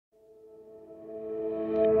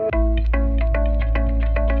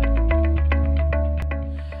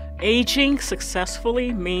Aging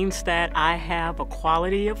successfully means that I have a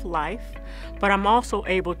quality of life, but I'm also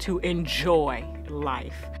able to enjoy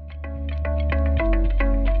life.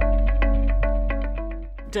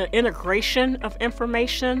 The integration of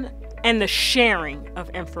information and the sharing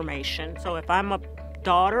of information. So if I'm a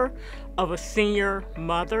daughter of a senior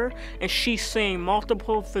mother and she's seeing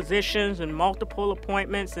multiple physicians and multiple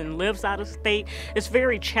appointments and lives out of state, it's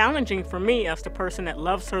very challenging for me as the person that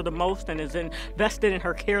loves her the most and is invested in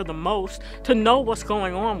her care the most to know what's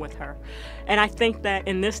going on with her. And I think that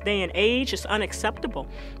in this day and age, it's unacceptable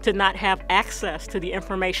to not have access to the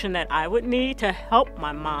information that I would need to help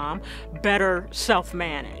my mom better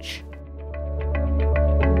self-manage.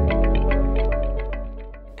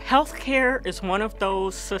 Healthcare is one of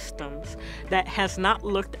those systems that has not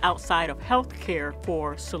looked outside of healthcare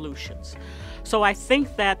for solutions. So I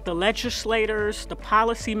think that the legislators, the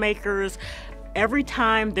policymakers, every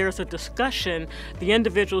time there's a discussion, the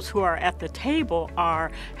individuals who are at the table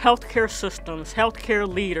are healthcare systems, healthcare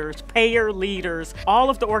leaders, payer leaders, all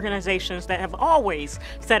of the organizations that have always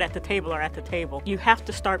sat at the table are at the table. You have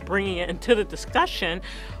to start bringing it into the discussion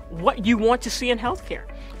what you want to see in healthcare.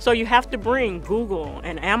 So you have to bring Google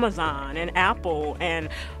and Amazon and Apple and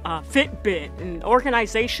Fitbit and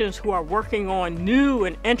organizations who are working on new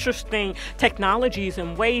and interesting technologies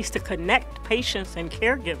and ways to connect patients and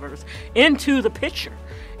caregivers into the picture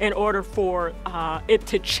in order for it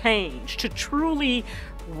to change, to truly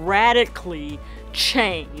radically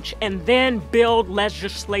change, and then build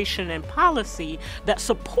legislation and policy that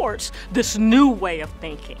supports this new way of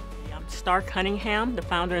thinking. Cunningham, the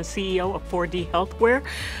founder and CEO of d.health Healthware,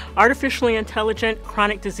 artificially intelligent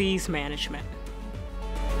chronic disease management.